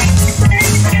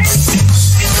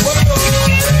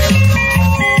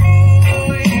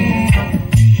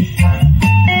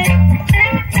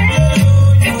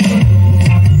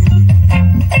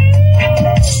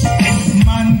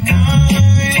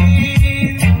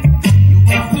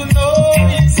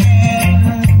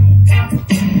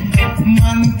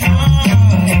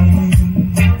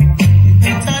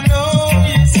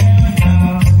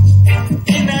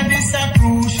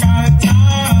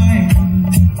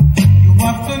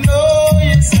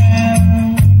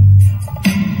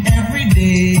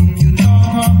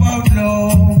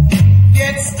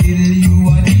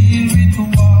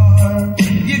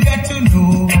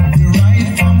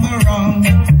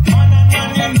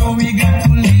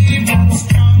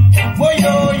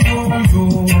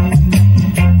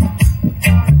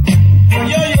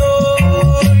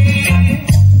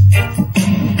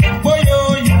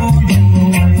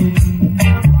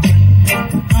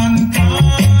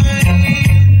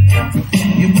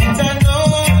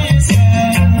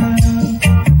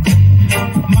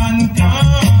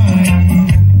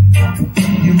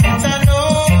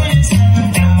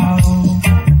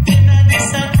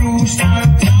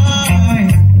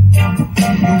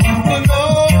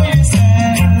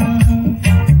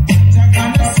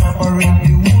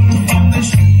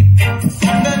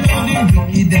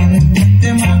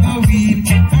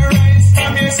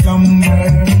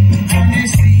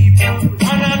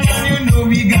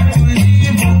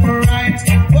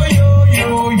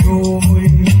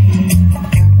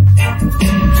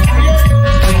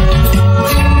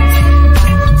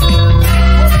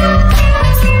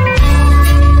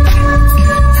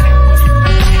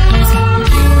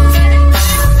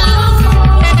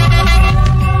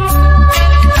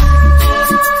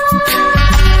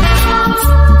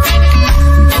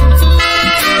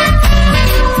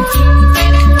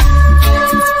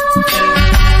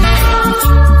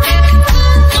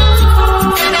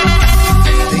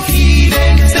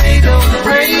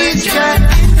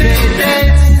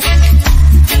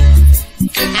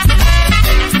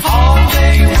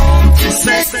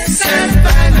 sex and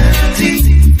vanity.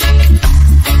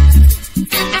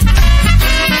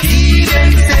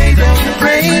 Even say don't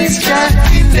praise God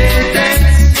in their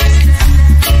dance.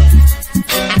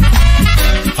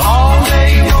 All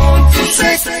they want is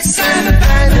sex and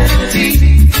vanity.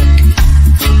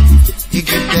 You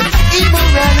give them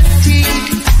immorality.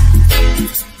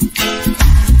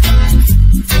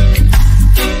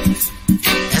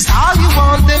 That's all you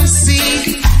want them to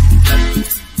see.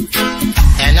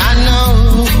 And I know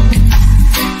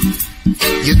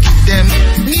you give them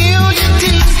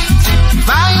nudity,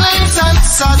 violence and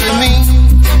sodomy.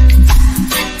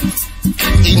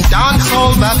 In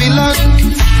dancehall Babylon,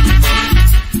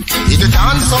 in the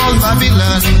dancehall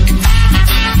Babylon,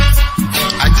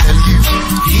 I tell you,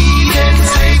 heathen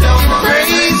say don't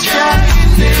praise God in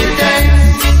their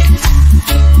dance.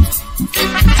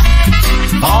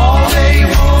 All they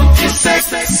want is sex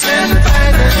and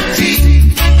vanity.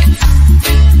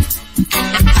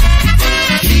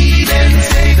 Heathen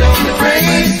say don't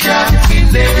praise God in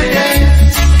their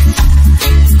dance.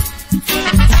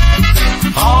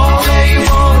 All they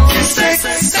want is sex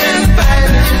and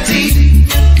vanity.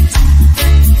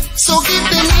 So give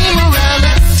them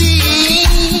immorality.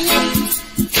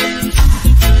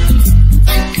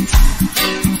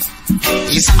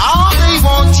 It's all they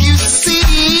want you see.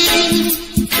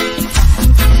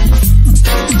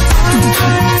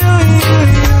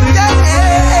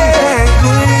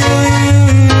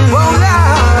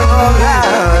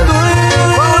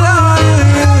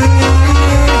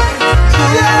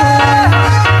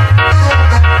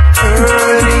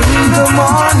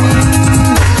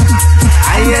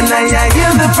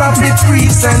 Prophet,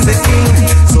 priest, and the king.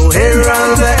 So here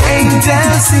all the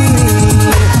angels sing.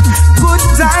 Good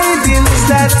tidings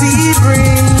that he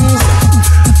brings.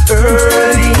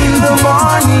 Early in the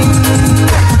morning,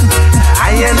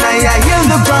 I hear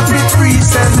the prophet,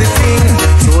 priest, and the king.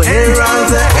 So here all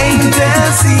the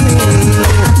angels sing.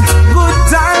 Good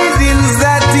tidings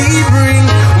that he brings.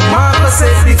 Marcus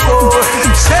said before,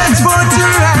 stretch forth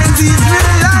your hands,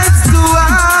 Israelites, to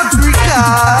Africa.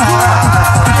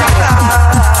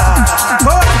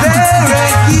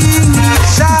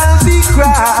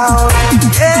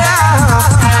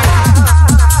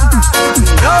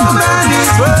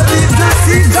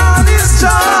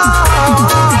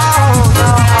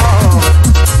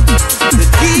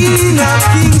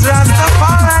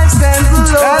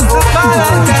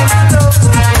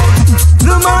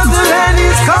 The motherland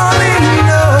is calling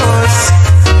us.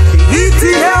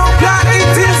 Ethiopia,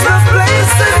 it is the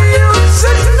place that you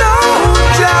should know.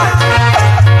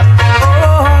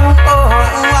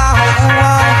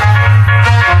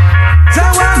 The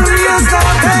warriors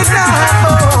don't take that.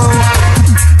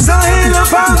 So hail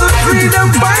upon the freedom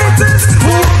fighters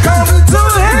who come to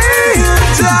hail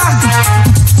Jah.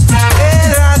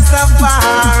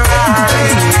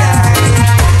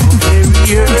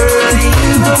 Early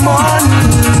in the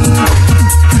morning,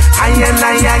 I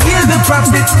hear the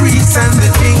prophet, priest, and the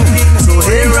king. So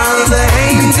here all the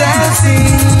angels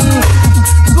sing.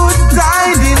 Good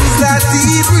tidings that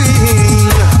he bring.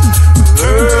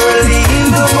 Early in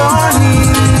the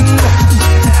morning,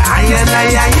 I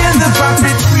hear the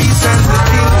prophet, priest, and the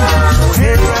king. So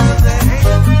here all the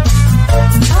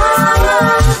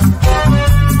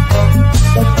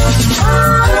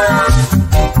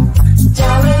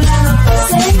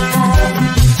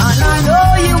and I know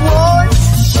you won't.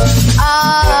 I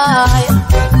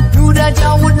knew that I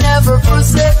would never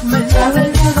forsake me. I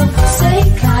will never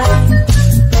forsake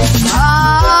I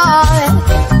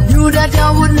knew that I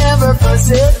would never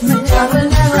forsake me. I will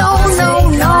never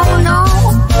no.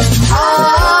 I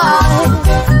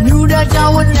knew that I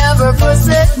would never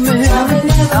forsake me. I will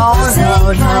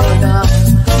never no.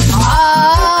 I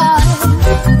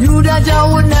knew that I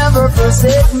would never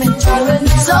forsake me.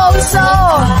 So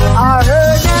I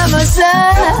heard them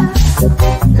say,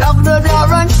 lock the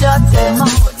door and shut them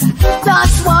out.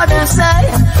 That's what they say.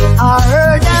 I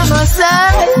heard them say,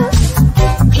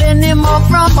 clean him up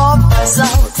from up the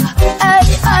south. Hey.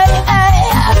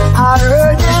 I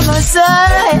heard them say,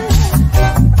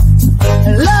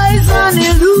 lies and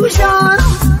illusion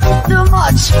too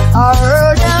much. I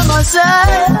heard them say,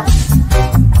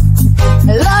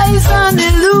 lies and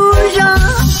illusion.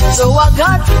 So I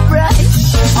got to pray,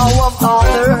 our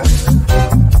Father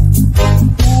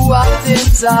who art in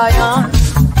Zion,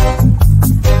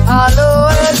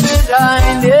 hallowed be thy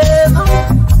name,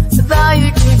 thy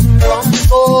kingdom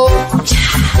come,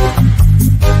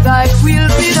 thy will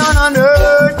be done on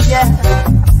earth, yeah,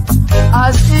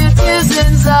 as it is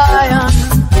in Zion.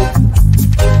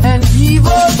 And give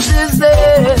us this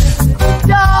day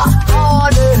the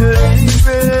ordinary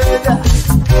bread.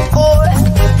 Oh,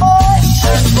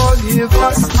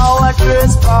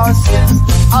 us,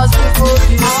 as we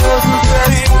forgive those who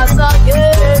trespass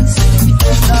against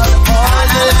us.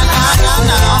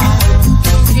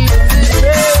 Keep the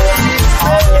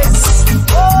praise,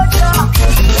 oh yeah.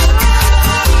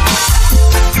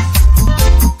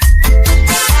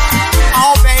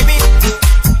 Oh baby,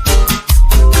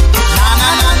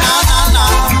 na.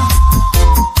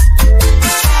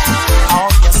 Oh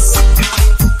yes.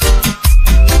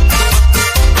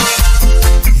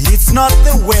 It's not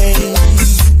the way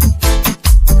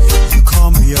you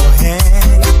comb your hair.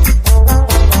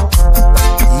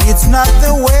 It's not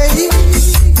the way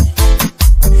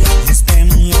you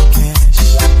spend your cash.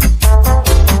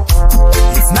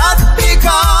 It's not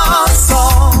because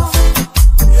of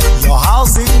your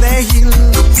house in the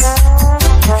hills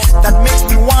that makes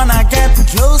me wanna get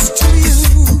close to you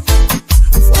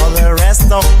for the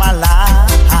rest of my life.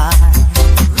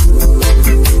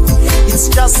 It's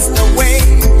just the way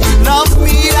you love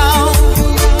me down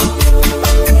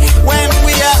when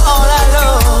we are all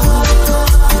alone,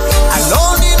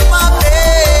 alone in my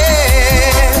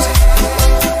bed.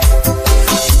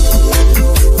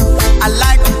 I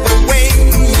like the way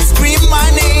you scream my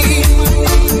name.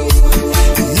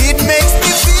 It makes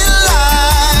me feel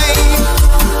like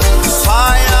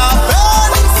fire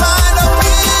burn inside of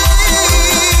me.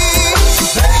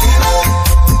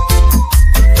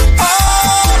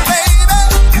 Oh baby,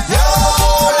 your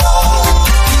love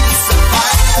is a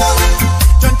fire.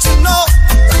 Don't you know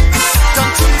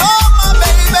my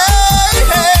baby?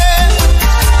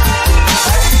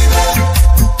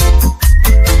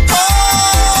 Oh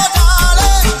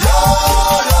darling, your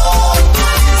love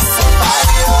is a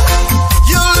fire.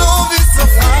 Your love is a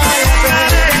fire,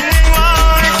 baby.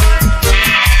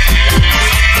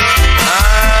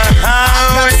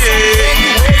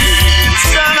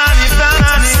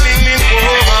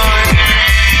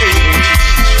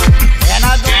 And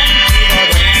I don't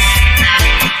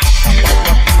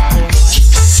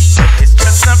It's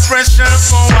just a pressure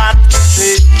for what to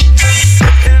say.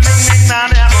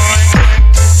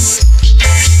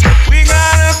 We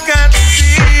gotta cut the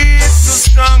beat so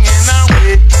strong in our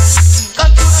way. Got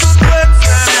to do what's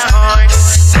in our heart.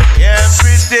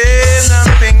 Every day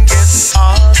nothing gets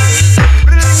harder.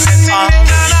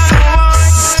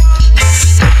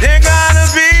 There gotta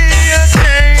be a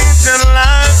change in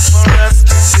life for us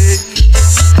to see.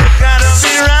 Gotta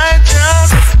be righteous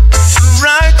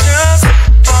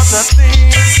for the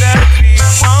things that we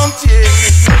want, yeah.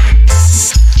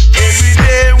 Every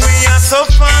day we are so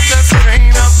far the strain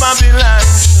of Babylon.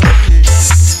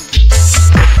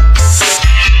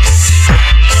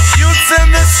 Youths in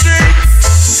the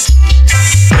streets,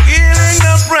 feeling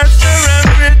the pressure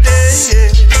every day,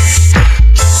 yeah.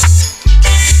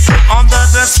 Under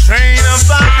the strain of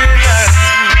Babylon.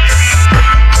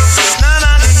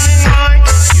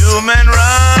 Human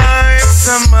rights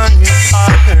among each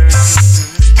other.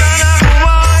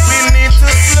 We need to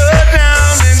slow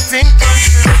down and think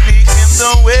consciously in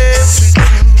the way we do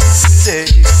today.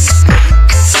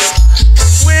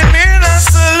 We need a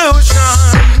solution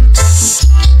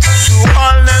to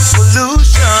all the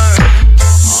pollution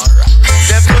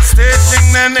devastating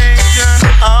the nation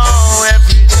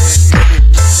every day.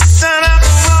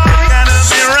 Gotta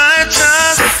be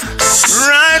righteous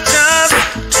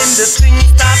in the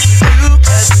things that we do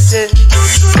every day.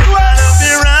 Gotta be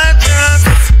righteous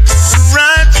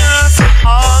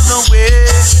all the way.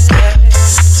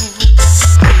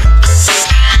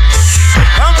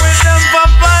 Come with them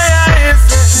papaya,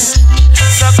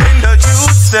 sucking the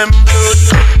youth, them blood.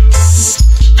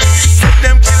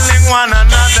 Them killing one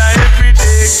another every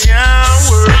day, can't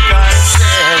work, I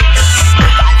said.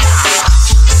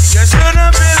 You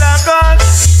shouldn't be like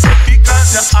us,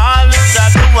 because you all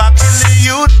that do I kill the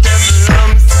youth, them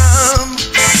lump sum.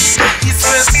 It's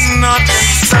just nothing,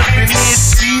 that we need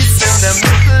peace in the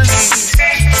Middle East.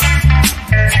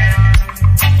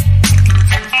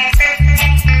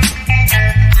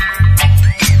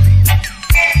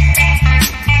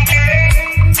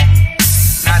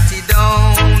 Natty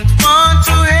don't want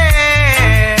to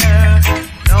hear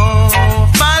no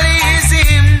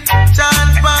follyism,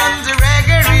 chant on the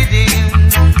reggae rhythm.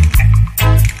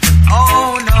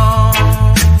 Oh no,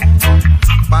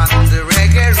 on the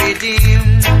reggae rhythm.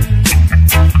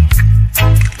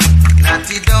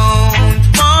 Natty don't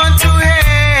want to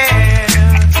hear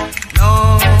no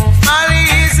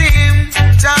follyism,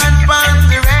 chant on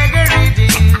the reggae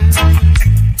rhythm.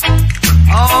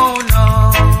 Oh no,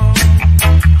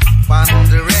 on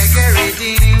the reggae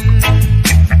rhythm.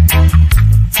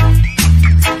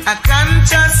 A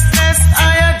consciousness I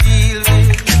deal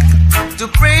with, to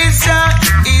praise Jah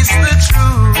is the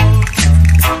truth.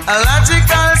 A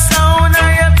logical sound I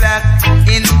black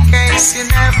in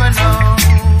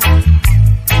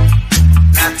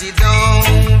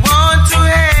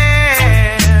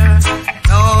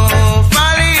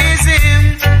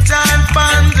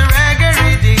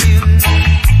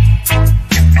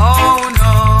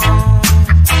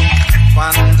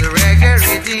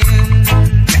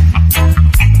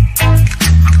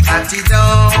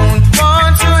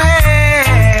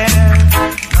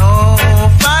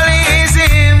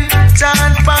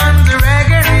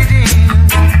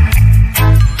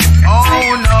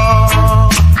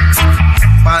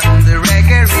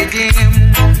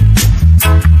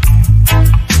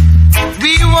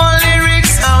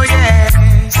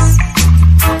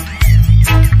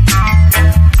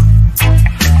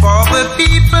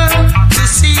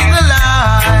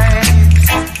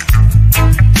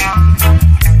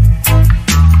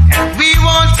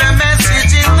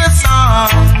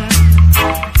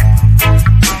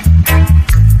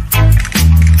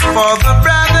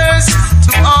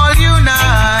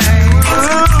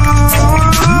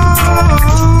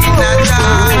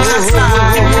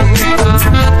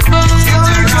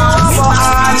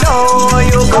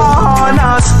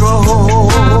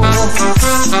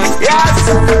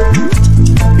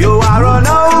You are a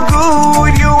no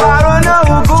good, you are a no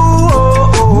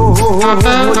good,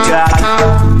 God,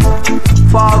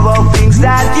 for the things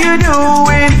that you do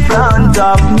in front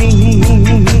of me.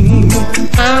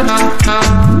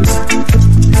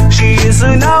 She is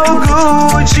a no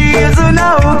good, she is a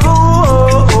no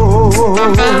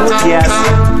good, yes,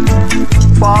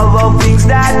 for the things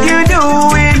that you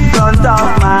do